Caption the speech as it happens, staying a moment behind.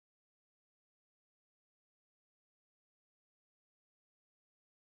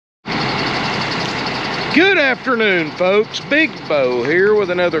Good afternoon, folks. Big Bo here with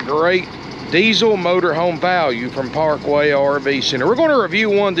another great diesel motorhome value from Parkway RV Center. We're going to review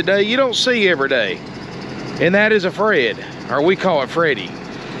one today you don't see every day, and that is a Fred, or we call it Freddy.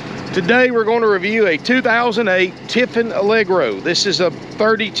 Today we're going to review a 2008 Tiffin Allegro. This is a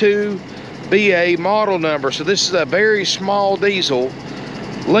 32 BA model number, so this is a very small diesel,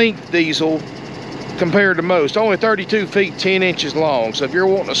 length diesel compared to most. Only 32 feet 10 inches long. So if you're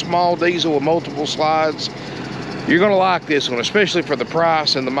wanting a small diesel with multiple slides, you're gonna like this one, especially for the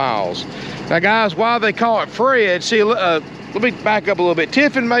price and the miles. Now guys, why they call it Fred, see, let me back up a little bit.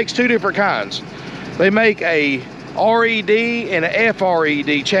 Tiffin makes two different kinds. They make a RED and a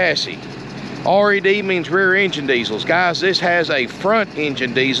FRED chassis. RED means rear engine diesels. Guys, this has a front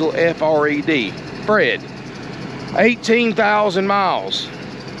engine diesel, FRED, Fred. 18,000 miles.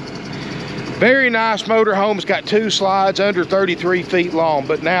 Very nice motorhome. It's got two slides under 33 feet long,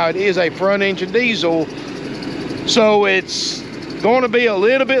 but now it is a front engine diesel, so it's going to be a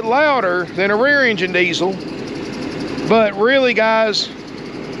little bit louder than a rear engine diesel. But really guys,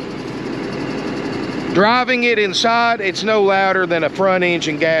 driving it inside, it's no louder than a front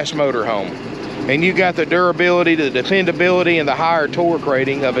engine gas motorhome. And you got the durability, the dependability, and the higher torque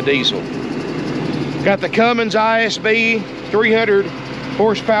rating of a diesel. Got the Cummins ISB 300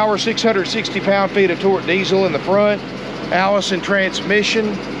 horsepower, 660 pound-feet of torque diesel in the front, Allison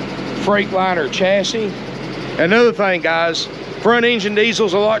transmission, Freightliner chassis. Another thing guys, front engine diesel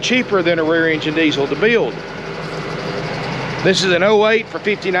is a lot cheaper than a rear engine diesel to build. This is an 08 for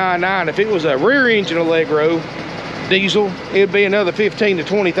 $59,900. If it was a rear engine Allegro diesel, it'd be another $15,000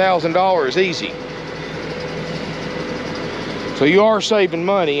 to $20,000 easy. So you are saving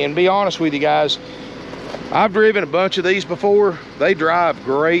money, and be honest with you guys, I've driven a bunch of these before. They drive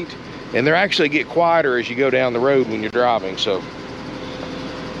great, and they actually get quieter as you go down the road when you're driving. So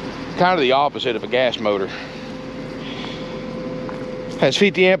kind of the opposite of a gas motor. Has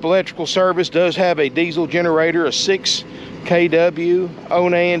 50 amp electrical service, does have a diesel generator, a 6 kW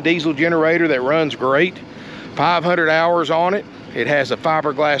Onan diesel generator that runs great. 500 hours on it. It has a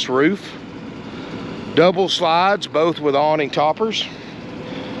fiberglass roof, double slides, both with awning toppers.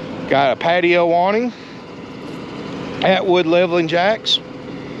 Got a patio awning, Atwood leveling jacks.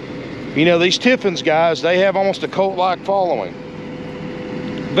 You know, these Tiffins guys, they have almost a cult-like following.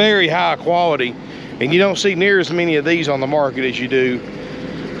 Very high quality, and you don't see near as many of these on the market as you do,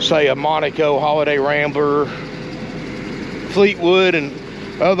 say, a Monaco Holiday Rambler, Fleetwood,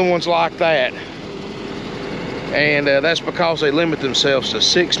 and other ones like that. And that's because they limit themselves to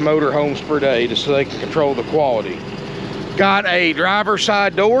 6 motorhomes per day just so they can control the quality. Got a driver's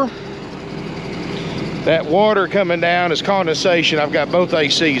side door. That water coming down is condensation. I've got both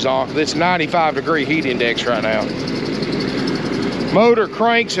ACs on. It's 95-degree heat index right now. Motor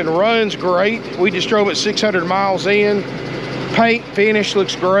cranks and runs great. We just drove it 600 miles in. Paint finish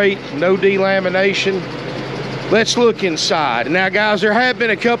looks great. No delamination. Let's look inside. Now guys, there have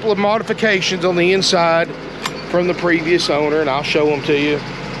been a couple of modifications on the inside from the previous owner, and I'll show them to you.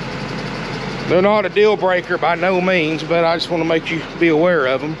 They're not a deal breaker by no means, but I just want to make you be aware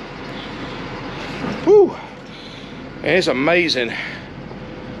of them. Whew. And it's amazing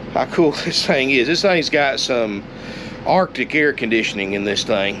how cool this thing is. This thing's got some Arctic air conditioning in this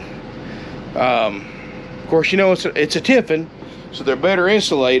thing. Of course, you know, it's a Tiffin, so they're better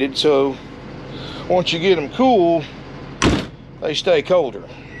insulated, so once you get them cool, they stay colder.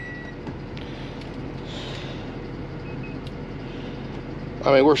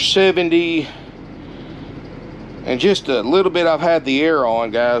 I mean, we're 70 and just a little bit I've had the air on,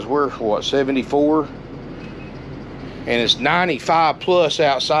 guys. We're what, 74, and it's 95 plus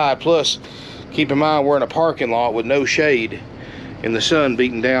outside. Plus, keep in mind we're in a parking lot with no shade and the sun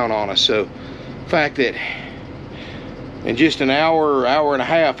beating down on us. So the fact that in just an hour and a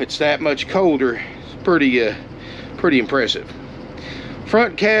half it's that much colder, it's pretty impressive.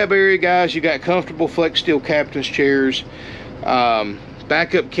 Front cab area, guys, you got comfortable flex steel captain's chairs.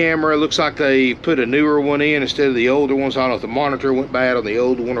 Backup camera, looks like they put a newer one in instead of the older ones. I don't know if the monitor went bad on the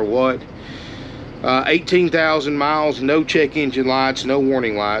old one or what. 18,000 miles, no check engine lights, no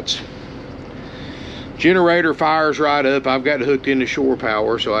warning lights. Generator fires right up. I've got it hooked into shore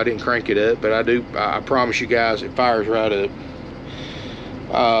power, so I didn't crank it up, but I promise you guys it fires right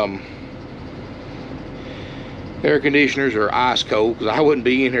up. Air conditioners are ice cold, because I wouldn't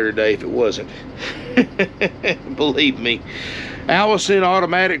be in here today if it wasn't. Believe me. Allison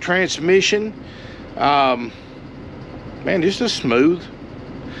automatic transmission. Man, just a smooth,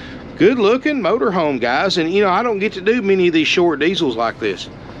 good looking motorhome, guys. And you know, I don't get to do many of these short diesels like this.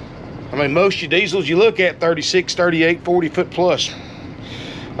 I mean, most of your diesels you look at 36, 38, 40 foot plus.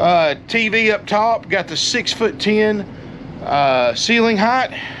 TV up top, got the 6'10" ceiling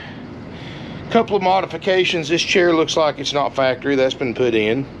height. Couple of modifications. This chair looks like it's not factory, that's been put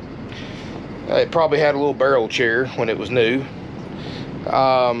in. It probably had a little barrel chair when it was new.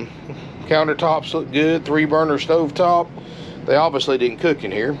 Countertops look good. 3-burner stove top. They obviously didn't cook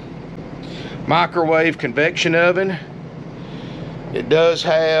in here. Microwave convection oven. It does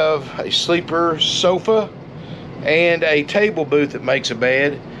have a sleeper sofa and a table booth that makes a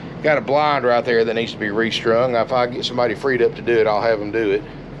bed. Got a blind right there that needs to be restrung. If I get somebody freed up to do it, I'll have them do it.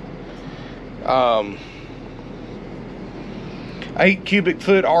 8 cubic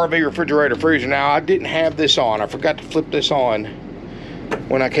foot RV refrigerator freezer. Now, I didn't have this on. I forgot to flip this on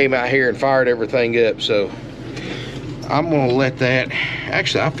when I came out here and fired everything up. So I'm gonna let that,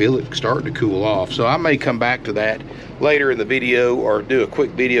 actually I feel it starting to cool off. So I may come back to that later in the video or do a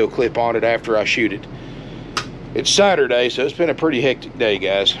quick video clip on it after I shoot it. It's Saturday, so it's been a pretty hectic day,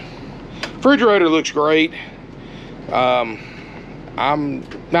 guys. Refrigerator looks great. I'm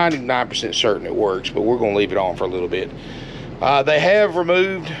 99% certain it works, but we're gonna leave it on for a little bit. They have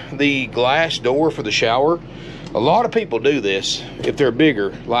removed the glass door for the shower. A lot of people do this if they're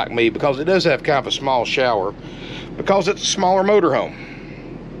bigger like me, because it does have kind of a small shower because it's a smaller motorhome.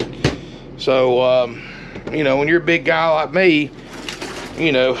 So, you know, when you're a big guy like me,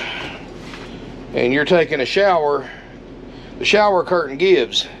 you know, and you're taking a shower, the shower curtain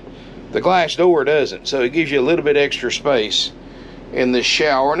gives, the glass door doesn't. So it gives you a little bit extra space in this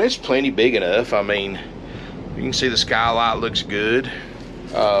shower, and it's plenty big enough. I mean, you can see the skylight looks good.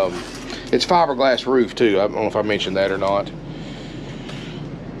 It's fiberglass roof too. I don't know if I mentioned that or not.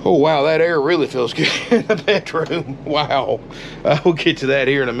 Oh wow, that air really feels good in the bedroom. Wow. We'll get to that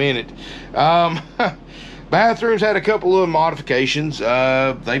here in a minute. Bathrooms had a couple of modifications.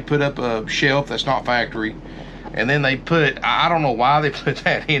 They put up a shelf that's not factory, and then they put, I don't know why they put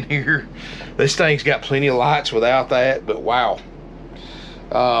that in here. This thing's got plenty of lights without that, but wow.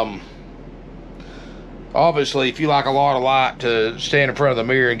 Obviously, if you like a lot of light to stand in front of the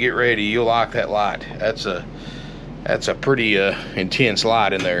mirror and get ready, you'll like that light. That's a pretty intense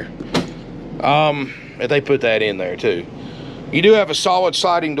light in there. If they put that in there too. You do have a solid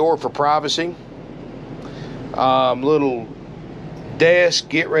sliding door for privacy. Little desk,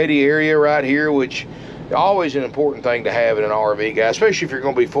 get ready area right here, which is always an important thing to have in an RV, guys, especially if you're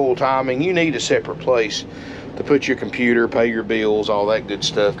going to be full-timing. You need a separate place to put your computer, pay your bills, all that good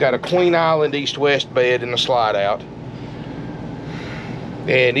stuff. Got a Queen Island east-west bed and a slide out.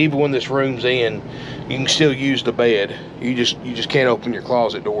 And even when this room's in, you can still use the bed. You just can't open your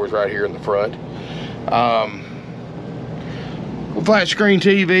closet doors right here in the front. Flat screen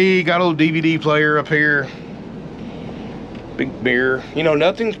TV, got a little DVD player up here. Big mirror. You know,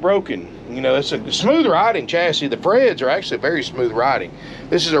 nothing's broken. You know, it's a smooth riding chassis. The Freds are actually very smooth riding.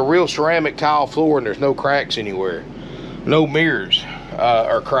 This is a real ceramic tile floor, and there's no cracks anywhere. No mirrors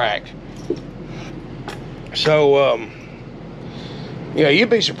are cracked. So, you know, you'd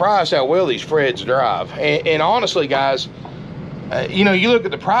be surprised how well these Freds drive. And honestly, guys, you know, you look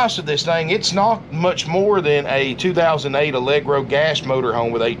at the price of this thing, it's not much more than a 2008 Allegro gas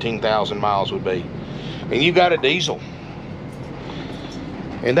motorhome with 18,000 miles would be. And you got a diesel.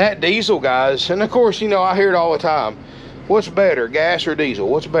 And that diesel, guys, and of course, you know, I hear it all the time. What's better, gas or diesel?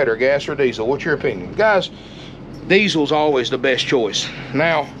 What's better, gas or diesel? What's your opinion? Guys, diesel's always the best choice.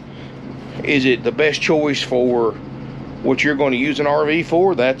 Now, is it the best choice for what you're going to use an RV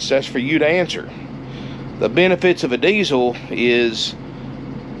for? That's for you to answer. The benefits of a diesel is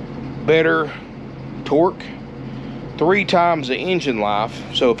better torque, 3 times the engine life.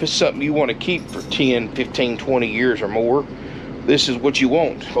 So if it's something you want to keep for 10, 15, 20 years or more, this is what you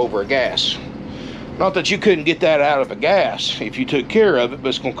want over a gas. Not that you couldn't get that out of a gas if you took care of it, but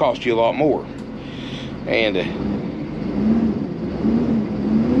it's going to cost you a lot more. And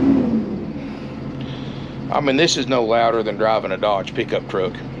I mean, this is no louder than driving a Dodge pickup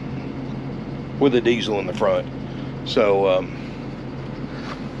truck with a diesel in the front. So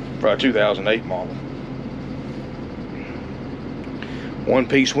for a 2008 model.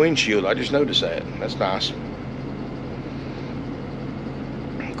 One-piece windshield, I just noticed that. That's nice.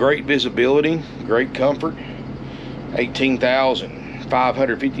 Great visibility, great comfort.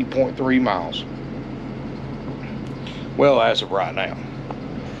 18,550.3 miles. Well, as of right now.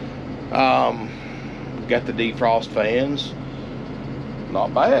 Got the defrost fans.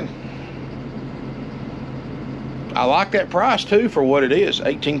 Not bad. I like that price too for what it is.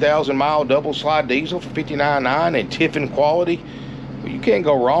 18,000 mile double slide diesel for $59.9 and Tiffin quality. You can't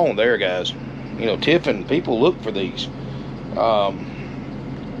go wrong there, guys. You know, Tiffin, people look for these.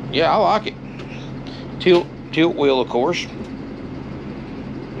 Yeah, I like it. Tilt wheel, of course.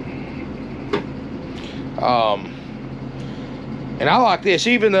 And I like this,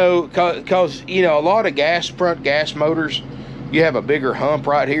 even though, because you know, a lot of front gas motors, you have a bigger hump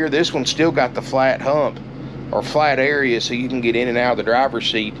right here. This one's still got the flat hump or flat area, so you can get in and out of the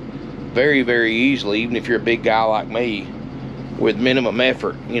driver's seat very, very easily, even if you're a big guy like me, with minimum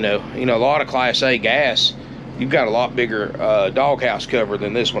effort. You know, a lot of Class A gas, you've got a lot bigger doghouse cover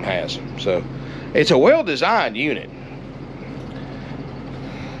than this one has. So it's a well-designed unit.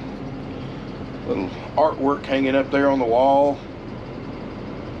 Little artwork hanging up there on the wall.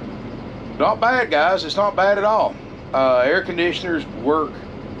 Not bad, guys. It's not bad at all. Air conditioners work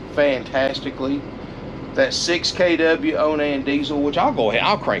fantastically. That 6 kW Onan diesel, which I'll go ahead,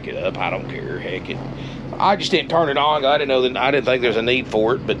 I'll crank it up. I don't care. Heck, I just didn't turn it on. I didn't think there's a need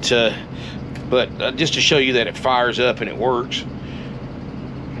for it, but just to show you that it fires up and it works.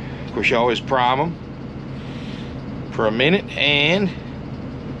 Of course, you always prime them for a minute and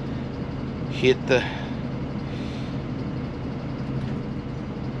hit the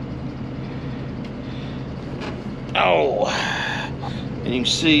and you can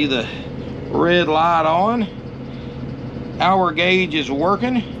see the red light on. Our gauge is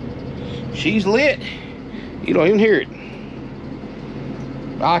working. She's lit. You don't even hear it.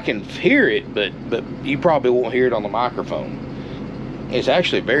 I can hear it, but you probably won't hear it on the microphone. It's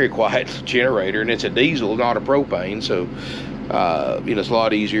actually a very quiet generator, and it's a diesel, not a propane, so you know, it's a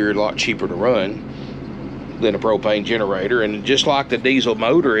lot easier, a lot cheaper to run than a propane generator. And just like the diesel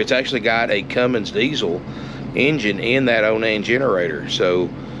motor, it's actually got a Cummins diesel engine in that Onan generator. So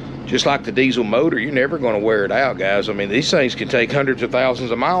just like the diesel motor, you're never going to wear it out, guys. I mean, these things can take hundreds of thousands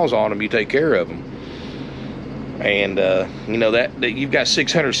of miles on them. You take care of them, and you know that you've got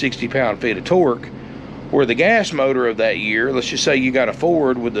 660 pound-feet of torque, where the gas motor of that year, let's just say you got a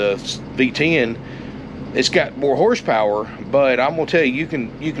Ford with the V10, it's got more horsepower, but I'm gonna tell you,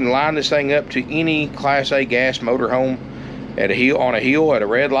 you can line this thing up to any Class A gas motorhome at a hill, on a hill at a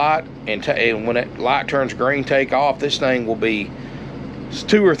red light, and when that light turns green, take off. This thing will be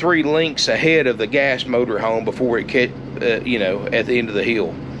 2 or 3 lengths ahead of the gas motorhome before it you know, at the end of the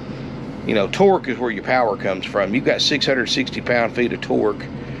hill. You know, torque is where your power comes from. You've got 660 pound-feet of torque,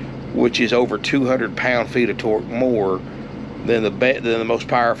 which is over 200 pound-feet of torque more than the most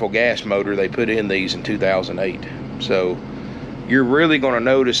powerful gas motor they put in these in 2008. So you're really going to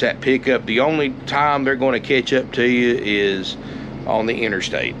notice that pickup. The only time they're going to catch up to you is on the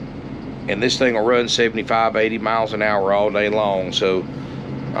interstate, and this thing will run 75, 80 miles an hour all day long. So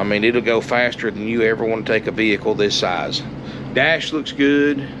I mean, it'll go faster than you ever want to take a vehicle this size. Dash looks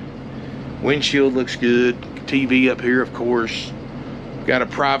good, windshield looks good, TV up here, of course. Got a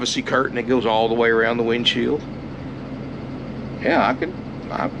privacy curtain that goes all the way around the windshield. Yeah,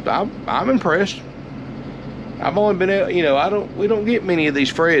 I'm impressed. I've only been, you know, we don't get many of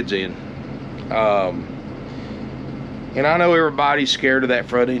these Freds in. And I know everybody's scared of that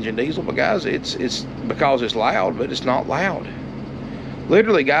front engine diesel, but guys, it's because it's loud, but it's not loud.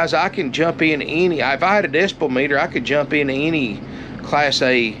 Literally, guys, I can jump in any, if I had a decibel meter, I could jump into any Class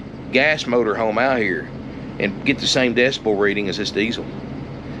A gas motor home out here and get the same decibel reading as this diesel.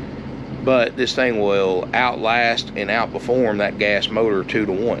 But this thing will outlast and outperform that gas motor 2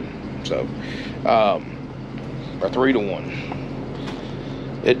 to 1. So, or 3 to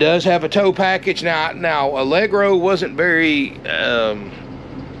 1. It does have a tow package. Now Allegro wasn't very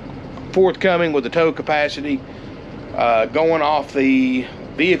forthcoming with the tow capacity. Going off the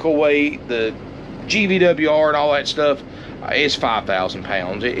vehicle weight, the GVWR and all that stuff, it's 5,000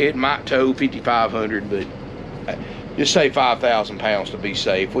 pounds. It might tow 5,500, but just say 5,000 pounds to be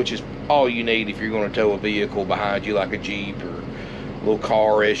safe, which is all you need if you're going to tow a vehicle behind you, like a Jeep or a little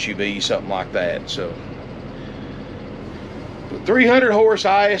car, SUV, something like that. So 300 horse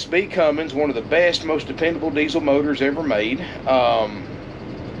ISB Cummins, one of the best, most dependable diesel motors ever made,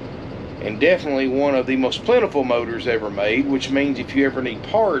 and definitely one of the most plentiful motors ever made, which means if you ever need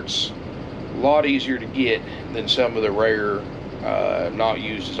parts, a lot easier to get than some of the rare, not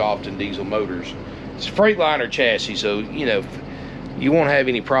used as often diesel motors. It's a Freightliner chassis, so you know you won't have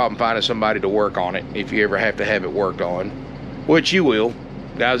any problem finding somebody to work on it if you ever have to have it worked on, which you will,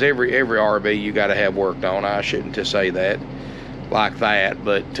 guys. Every RV you got to have worked on. I shouldn't just say that like that,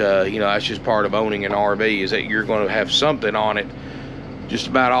 but you know, that's just part of owning an RV, is that you're going to have something on it just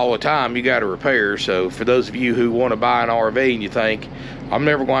about all the time you got to repair. So for those of you who want to buy an RV and you think, I'm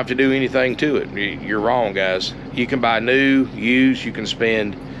never going to have to do anything to it, you're wrong, guys. You can buy new, used. You can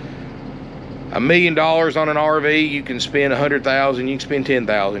spend $1 million on an RV. You can spend $100,000. You can spend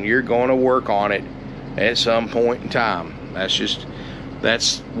 $10,000. You're going to work on it at some point in time.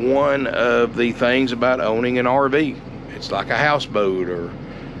 That's one of the things about owning an RV. It's like a houseboat, or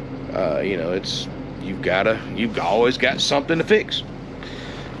you know, you've always got something to fix.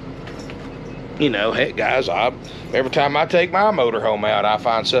 You know, heck, guys, every time I take my motorhome out, I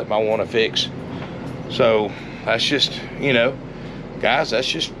find something I want to fix. So that's just, you know, guys, that's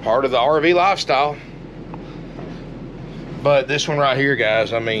just part of the RV lifestyle. But this one right here,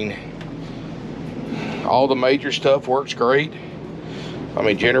 guys, I mean, all the major stuff works great. I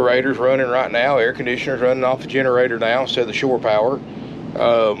mean, generator's running right now, air conditioner's running off the generator now instead of the shore power.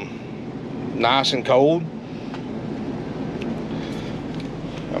 Nice and cold.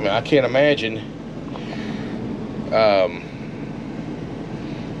 I mean, I can't imagine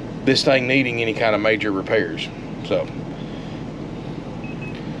this thing needing any kind of major repairs. So,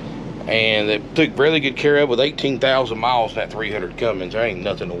 and they took really good care of with 18,000 miles in that 300 Cummins. There ain't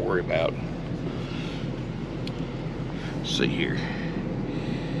nothing to worry about. Let's see here,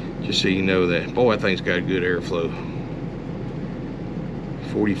 just so you know that, boy, that thing's got a good airflow.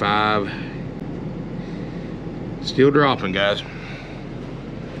 45, still dropping, guys.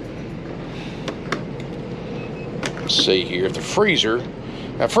 Let's see here, if the freezer,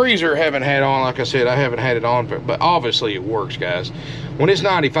 now freezer haven't had on, like I said, I haven't had it on, but obviously it works, guys. When it's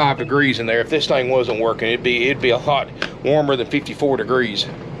 95 degrees in there, if this thing wasn't working, it'd be a lot warmer than 54 degrees.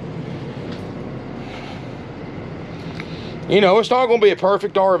 You know, it's not going to be a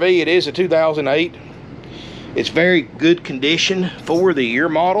perfect RV. It is a 2008. It's very good condition for the year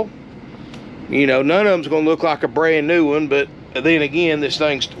model. You know, none of them's going to look like a brand new one, but then again, this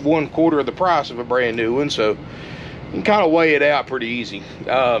thing's 1/4 of the price of a brand new one, so you can kind of weigh it out pretty easy.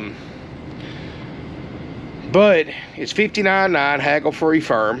 But it's $59.9 haggle-free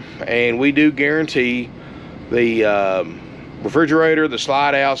firm, and we do guarantee the refrigerator, the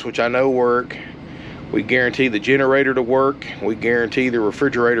slide outs, which I know work. We guarantee the generator to work. We guarantee the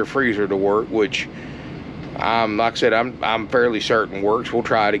refrigerator freezer to work, which like I said, I'm fairly certain works. We'll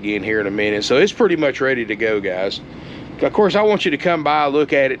try it again here in a minute. So it's pretty much ready to go, guys. Of course, I want you to come by,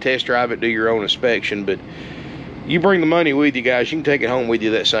 look at it, test drive it, do your own inspection, but you bring the money with you, guys. You can take it home with you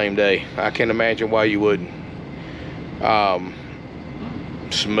that same day. I can't imagine why you wouldn't.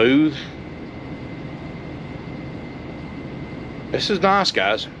 Smooth. This is nice,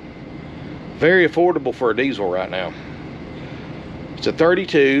 guys. Very affordable for a diesel right now. It's a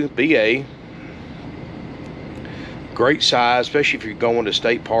 32 BA. Great size, especially if you're going to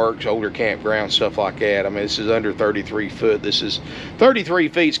state parks, older campgrounds, stuff like that. I mean, this is under 33 foot. This is 33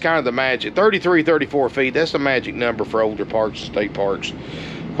 feet is kind of the magic. 33, 34 feet, that's the magic number for older parks and state parks.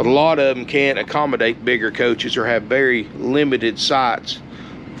 But a lot of them can't accommodate bigger coaches or have very limited sites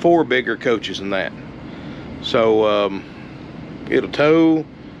for bigger coaches than that. So it'll tow,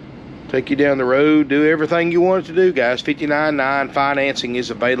 take you down the road, do everything you want it to do, guys. $59.9 financing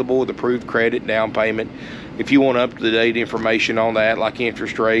is available with approved credit, down payment. If you want up-to-date information on that, like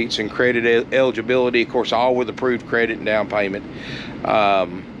interest rates and credit eligibility, of course, all with approved credit and down payment.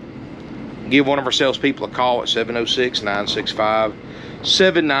 Give one of our salespeople a call at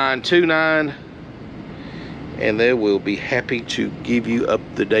 706-965-7929, and they will be happy to give you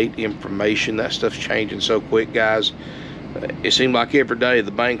up-to-date information. That stuff's changing so quick, guys. It seems like every day the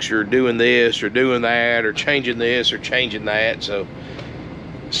banks are doing this or doing that or changing this or changing that. So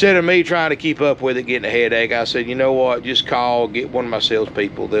instead of me trying to keep up with it, getting a headache, I said, you know what, just call, get one of my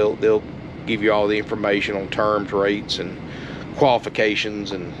salespeople. They'll give you all the information on terms, rates, and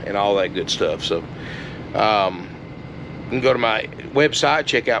qualifications and all that good stuff. So you can go to my website,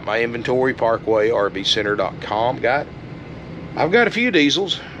 check out my inventory, parkwayrvcenter.com. I've got a few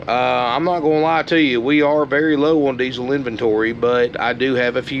diesels. I'm not going to lie to you, we are very low on diesel inventory, but I do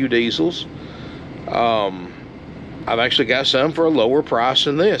have a few diesels. I've actually got some for a lower price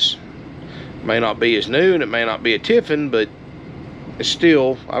than this. May not be as new, and it may not be a Tiffin, but it's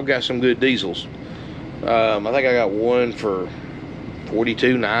still, I've got some good diesels. I think I got one for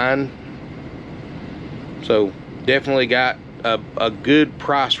 $42.9. So definitely got a good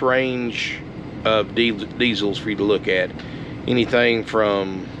price range of diesels for you to look at. Anything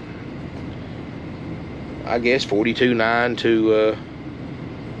from, I guess, $42.9 to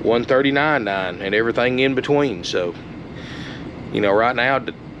 $139.9 and everything in between. So, you know, right now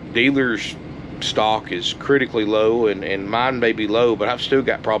the dealers stock is critically low, and mine may be low, but I've still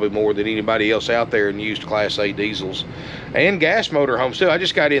got probably more than anybody else out there in used Class A diesels and gas motorhomes too. I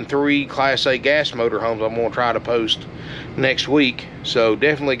just got in 3 Class A gas motorhomes I'm going to try to post next week. So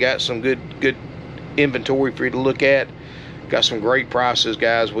definitely got some good inventory for you to look at. Got some great prices,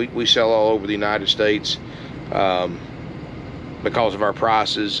 guys. We sell all over the United States because of our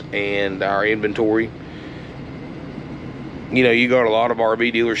prices and our inventory. You know, you go to a lot of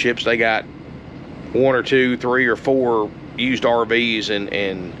RV dealerships, they got 1 or 2, 3 or 4 used RVs,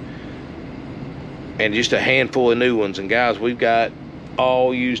 and and just a handful of new ones. And guys, we've got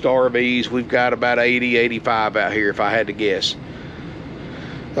all used RVs. We've got about 80, 85 out here, if I had to guess.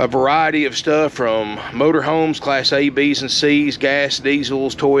 A variety of stuff from motorhomes, Class A, B's, and C's, gas,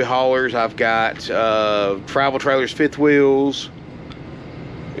 diesels, toy haulers. I've got travel trailers, fifth wheels,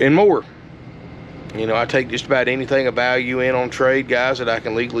 and more. You know, I take just about anything of value in on trade, guys, that I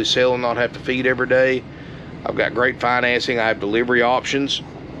can legally sell and not have to feed every day. I've got great financing. I have delivery options.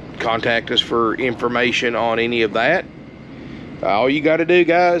 Contact us for information on any of that. All you got to do,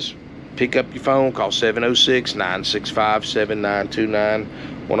 guys, pick up your phone, call 706-965-7929.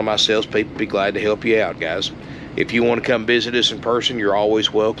 One of my salespeople will be glad to help you out, guys. If you want to come visit us in person, you're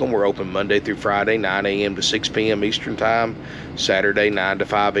always welcome. We're open Monday through Friday, 9 a.m. to 6 p.m. Eastern Time. Saturday, 9 to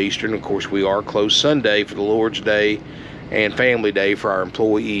 5 Eastern. Of course, we are closed Sunday for the Lord's Day and Family Day for our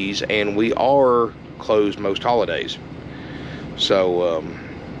employees. And we are closed most holidays. So,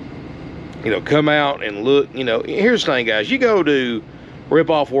 you know, come out and look. You know, here's the thing, guys. You go to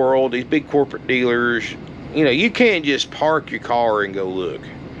Rip-Off World, these big corporate dealers, you know, you can't just park your car and go look.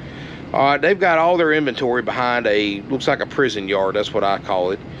 All right, they've got all their inventory behind looks like a prison yard. That's what I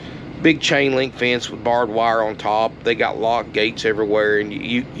call it. Big chain link fence with barbed wire on top. They got locked gates everywhere, and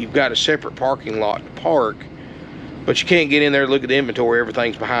you've got a separate parking lot to park, but you can't get in there and look at the inventory.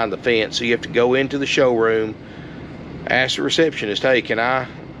 Everything's behind the fence, so you have to go into the showroom, ask the receptionist, hey, can I,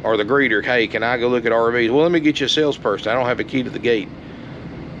 or the greeter, hey, can I go look at RVs? Well, let me get you a salesperson. I don't have a key to the gate.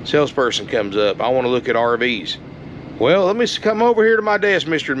 Salesperson comes up, I want to look at RVs. Well, let me come over here to my desk,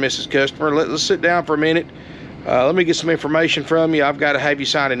 Mr. and Mrs. Customer. Let's sit down for a minute. Let me get some information from you. I've got to have you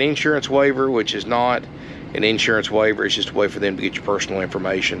sign an insurance waiver, which is not an insurance waiver. It's just a way for them to get your personal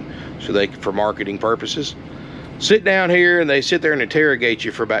information so for marketing purposes. Sit down here, and they sit there and interrogate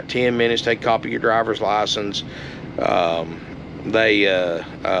you for about 10 minutes, take a copy of your driver's license.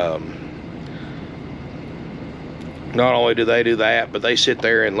 Not only do they do that, but they sit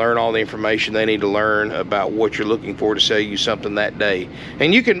there and learn all the information they need to learn about what you're looking for to sell you something that day.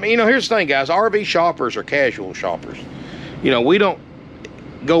 And you can, you know, here's the thing, guys. RV shoppers are casual shoppers. You know, we don't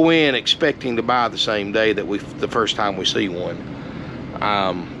go in expecting to buy the same day that the first time we see one.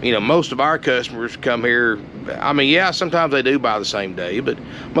 You know, most of our customers come here. I mean, yeah, sometimes they do buy the same day, but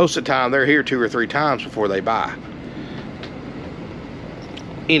most of the time they're here 2 or 3 times before they buy.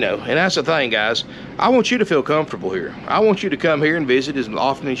 You know, and that's the thing, guys. I want you to feel comfortable here. I want you to come here and visit as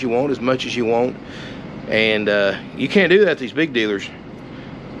often as you want, as much as you want. And you can't do that at these big dealers.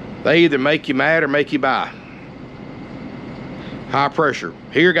 They either make you mad or make you buy. High pressure.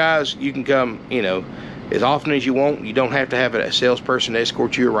 Here, guys, you can come, you know, as often as you want. You don't have to have a salesperson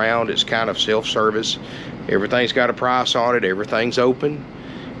escort you around. It's kind of self-service. Everything's got a price on it. Everything's open.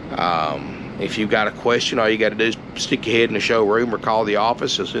 If you've got a question, all you got to do is stick your head in the showroom or call the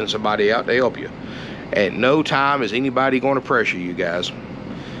office and send somebody out to help you. At no time is anybody going to pressure you, guys.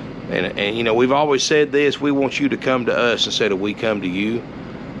 And you know, we've always said this, we want you to come to us instead of we come to you.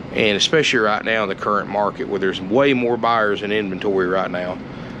 And especially right now in the current market where there's way more buyers in inventory right now.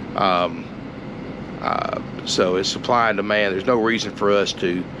 So it's supply and demand. There's no reason for us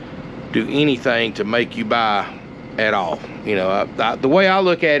to do anything to make you buy at all. You know, the way I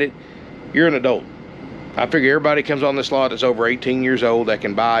look at it, you're an adult. I figure everybody comes on this lot that's over 18 years old that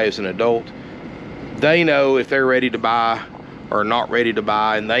can buy as an adult. They know if they're ready to buy or not ready to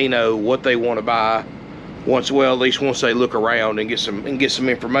buy, and they know what they want to buy. At least once they look around and get some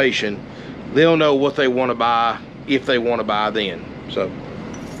information, they'll know what they want to buy if they want to buy then. So,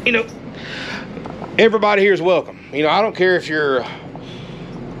 you know, everybody here is welcome. You know, I don't care if you're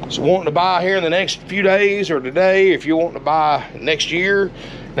wanting to buy here in the next few days or today, if you want to buy next year,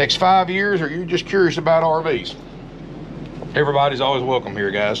 next 5 years, or you're just curious about RVs. Everybody's always welcome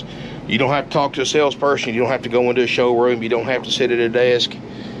here, guys. You don't have to talk to a salesperson. You don't have to go into a showroom. You don't have to sit at a desk.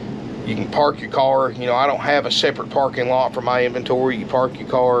 You can park your car. You know, I don't have a separate parking lot for my inventory. You park your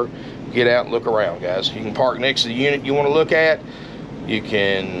car, get out and look around, guys. You can park next to the unit you want to look at. You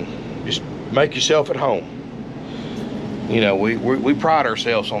can just make yourself at home. You know, we pride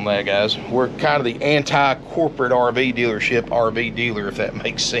ourselves on that, guys. We're kind of the anti-corporate RV dealership, RV dealer, if that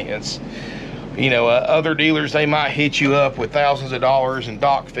makes sense. You know, other dealers, they might hit you up with thousands of dollars in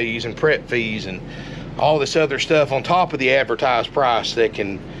dock fees and prep fees and all this other stuff on top of the advertised price that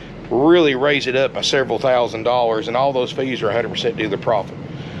can really raise it up by several $1,000s, and all those fees are 100% dealer profit.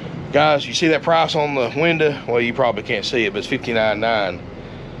 Guys, you see that price on the window? Well, you probably can't see it, but it's $59.9.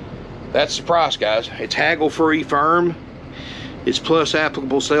 That's the price, guys. It's haggle-free, firm. It's plus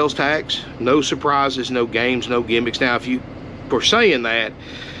applicable sales tax. No surprises, no games, no gimmicks. Now, for saying that,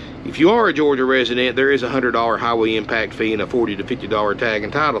 if you are a Georgia resident, there is a $100 highway impact fee and a $40 to $50 tag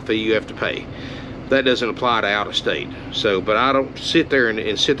and title fee you have to pay. that doesn't apply to out of state. So, but I don't sit there and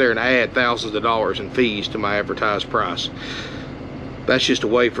add thousands of dollars in fees to my advertised price. That's just a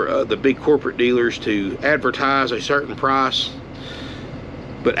way for the big corporate dealers to advertise a certain price,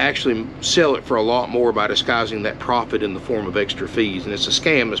 but actually sell it for a lot more by disguising that profit in the form of extra fees. And it's a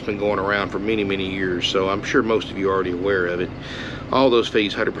scam that's been going around for many, many years. So I'm sure most of you are already aware of it. All those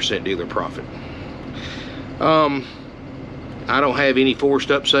fees, 100% dealer profit. I don't have any forced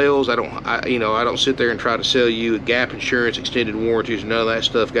upsells. I don't sit there and try to sell you gap insurance, extended warranties, none of that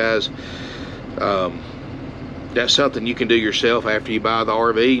stuff, guys. That's something you can do yourself after you buy the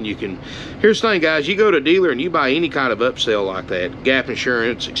RV. And you can, here's the thing, guys, you go to a dealer and you buy any kind of upsell like that, gap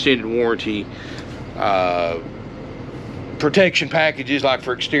insurance, extended warranty, protection packages like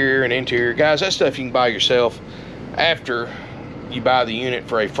for exterior and interior, guys, that stuff you can buy yourself after you buy the unit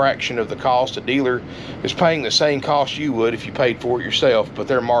for a fraction of the cost. A dealer is paying the same cost you would if you paid for it yourself, but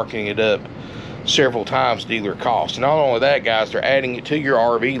they're marking it up several times dealer cost. And not only that, guys, they're adding it to your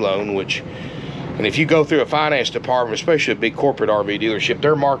RV loan, and if you go through a finance department, especially a big corporate RV dealership,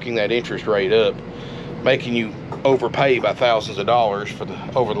 they're marking that interest rate up, making you overpay by thousands of dollars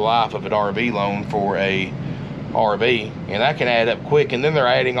over the life of an RV loan for a RV, and that can add up quick. And then they're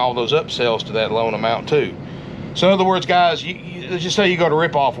adding all those upsells to that loan amount too. So in other words, guys, let's just say you go to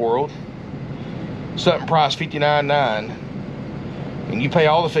Rip-Off World, something priced $59.9, and you pay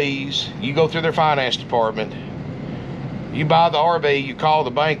all the fees, you go through their finance department, you buy the RV, you call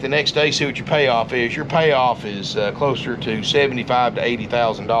the bank the next day, see what your payoff is. Your payoff is closer to $75,000 to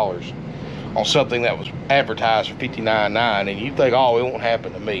 $80,000 on something that was advertised for $59.9, and you think, oh, it won't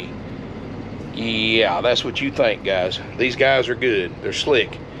happen to me. Yeah, that's what you think, guys. These guys are good. They're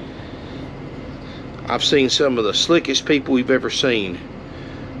slick. I've seen some of the slickest people we've ever seen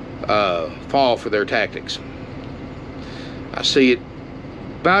fall for their tactics. I see it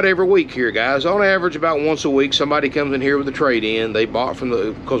about every week here, guys. On average, about once a week, somebody comes in here with a trade-in. They bought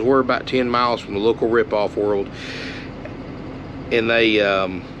because we're about 10 miles from the local Rip-Off World, and they,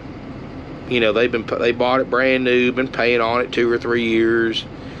 they bought it brand new, been paying on it 2 or 3 years,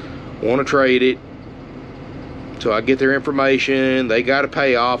 want to trade it. So I get their information, they got a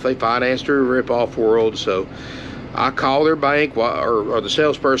payoff, they financed through Rip-Off World. So I call their bank, or the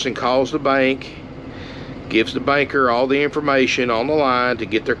salesperson calls the bank, gives the banker all the information on the line to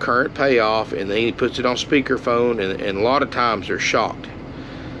get their current payoff, and then he puts it on speakerphone, and a lot of times they're shocked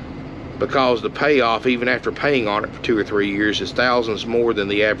because the payoff, even after paying on it for 2 or 3 years, is thousands more than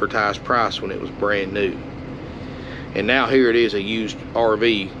the advertised price when it was brand new. And now here it is, a used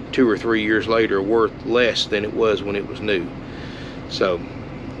RV 2 or 3 years later, worth less than it was when it was new. So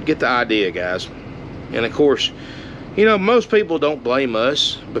get the idea, guys. And of course, most people don't blame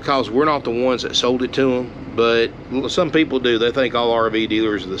us because we're not the ones that sold it to them, but some people do. They think all RV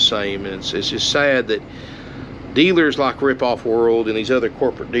dealers are the same, and it's just sad that dealers like Rip-Off World and these other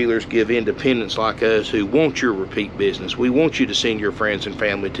corporate dealers give independents like us who want your repeat business. We want you to send your friends and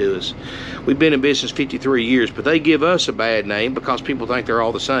family to us. We've been in business 53 years, but they give us a bad name because people think they're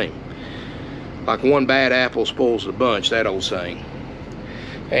all the same. Like one bad apple spoils the bunch, that old saying.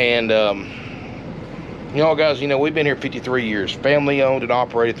 And guys, we've been here 53 years, family owned and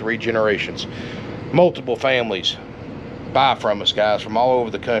operated 3 generations. Multiple families buy from us, guys, from all over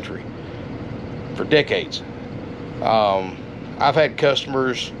the country for decades. I've had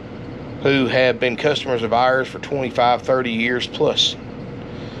customers who have been customers of ours for 25, 30 years plus,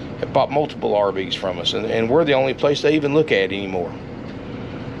 have bought multiple RVs from us, and we're the only place they even look at anymore.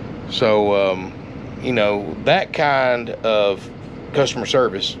 So, that kind of customer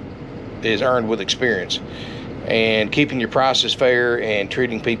service is earned with experience and keeping your prices fair and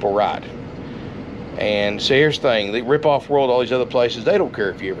treating people right. And so here's the thing, the Rip-Off World, all these other places, they don't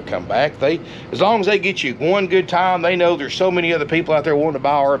care if you ever come back. As long as they get you one good time, they know there's so many other people out there wanting to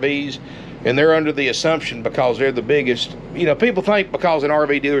buy RVs, and they're under the assumption because they're the biggest. People think because an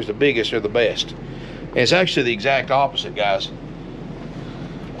RV dealer is the biggest, they're the best. And it's actually the exact opposite, guys. Big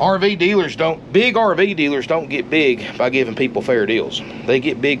RV dealers don't get big by giving people fair deals. They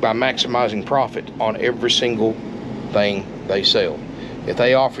get big by maximizing profit on every single thing they sell. If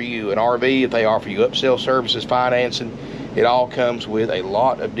they offer you an RV, if they offer you upsell services, financing, it all comes with a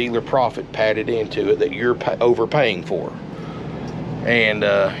lot of dealer profit padded into it that you're overpaying for. And,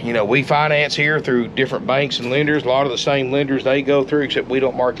 we finance here through different banks and lenders, a lot of the same lenders they go through, except we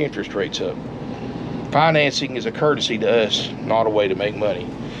don't mark interest rates up. Financing is a courtesy to us, not a way to make money.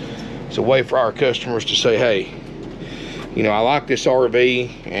 It's a way for our customers to say, hey, I like this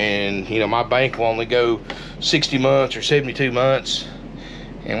RV, and, my bank will only go 60 months or 72 months.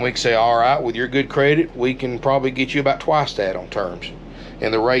 And we can say, all right, with your good credit, we can probably get you about twice that on terms,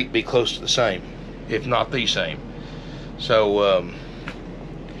 and the rate be close to the same. if not the same. So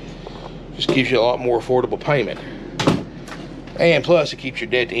just gives you a lot more affordable payment. And plus, it keeps your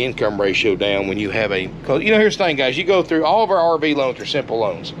debt to income ratio down when you have a, because, you know, here's the thing, guys, you go through, all of our RV loans are simple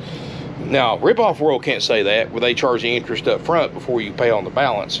loans. Now, Ripoff World can't say that, where they charge the interest up front before you pay on the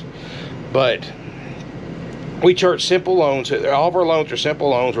balance. But we charge simple loans. All of our loans are simple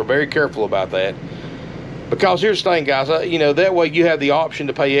loans. We're very careful about that. Because here's the thing, guys, you know, that way you have the option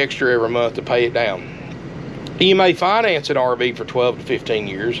to pay extra every month to pay it down. You may finance an RV for 12 to 15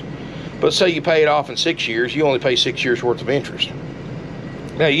 years, but say you pay it off in 6 years, you only pay 6 years worth of interest.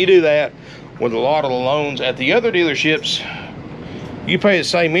 Now, you do that with a lot of the loans at the other dealerships, you pay the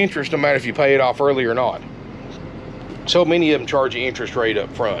same interest no matter if you pay it off early or not. So many of them charge an interest rate up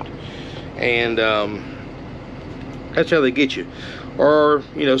front. And that's how they get you. Or,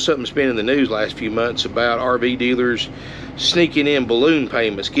 you know, something's been in the news last few months about RV dealers sneaking in balloon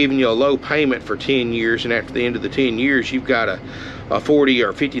payments, giving you a low payment for 10 years, and after the end of the 10 years, you've got a $40,000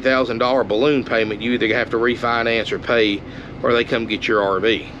 or $50,000 balloon payment you either have to refinance or pay, or they come get your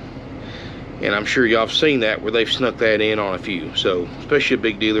RV. And I'm sure y'all have seen that, where they've snuck that in on a few. So, especially a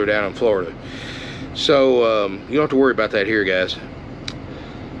big dealer down in Florida. So, you don't have to worry about that here, guys.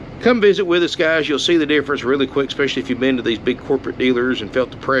 Come visit with us, guys. You'll see the difference really quick, especially if you've been to these big corporate dealers and felt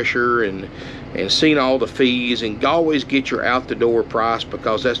the pressure and seen all the fees. And always get your out-the-door price,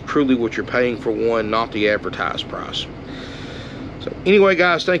 because that's truly what you're paying for one, not the advertised price. So anyway,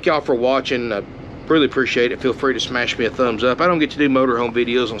 guys, thank y'all for watching. I really appreciate it. Feel free to smash me a thumbs up. I don't get to do motorhome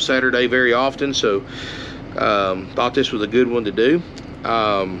videos on Saturday very often, so thought this was a good one to do.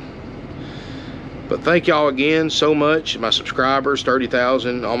 But thank y'all again so much. My subscribers,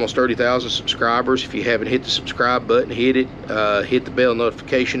 30,000, almost 30,000 subscribers. If you haven't hit the subscribe button, hit it. Hit the bell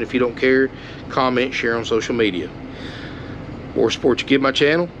notification if you don't care. Comment, share on social media. The more support you give my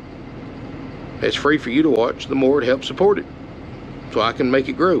channel, it's free for you to watch, the more it helps support it, so I can make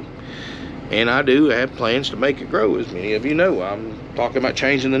it grow. And I do have plans to make it grow, as many of you know. I'm talking about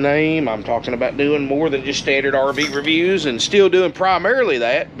changing the name. I'm talking about doing more than just standard RV reviews, and still doing primarily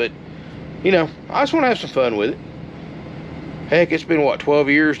that, but you know, I just want to have some fun with it. Heck, it's been, what, 12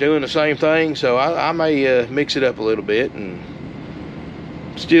 years doing the same thing, so I may mix it up a little bit and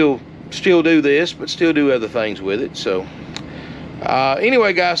still do this, but still do other things with it. So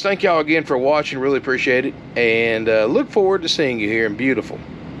anyway, guys, thank y'all again for watching. Really appreciate it, and look forward to seeing you here in beautiful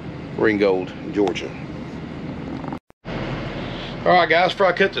Ringgold, Georgia. All right, guys, before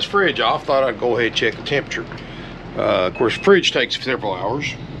I cut this fridge off, thought I'd go ahead and check the temperature. Of course, fridge takes several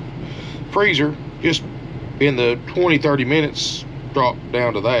hours. Freezer, just in the 20-30 minutes, dropped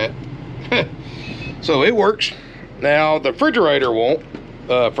down to that. So it works. Now the refrigerator won't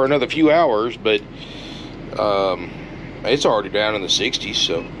for another few hours, but it's already down in the 60s,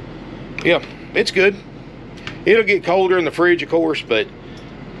 so yeah, it's good. It'll get colder in the fridge, of course, but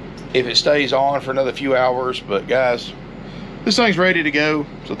if it stays on for another few hours. But guys, this thing's ready to go.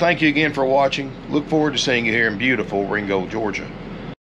 So thank you again for watching. Look forward to seeing you here in beautiful Ringgold, Georgia.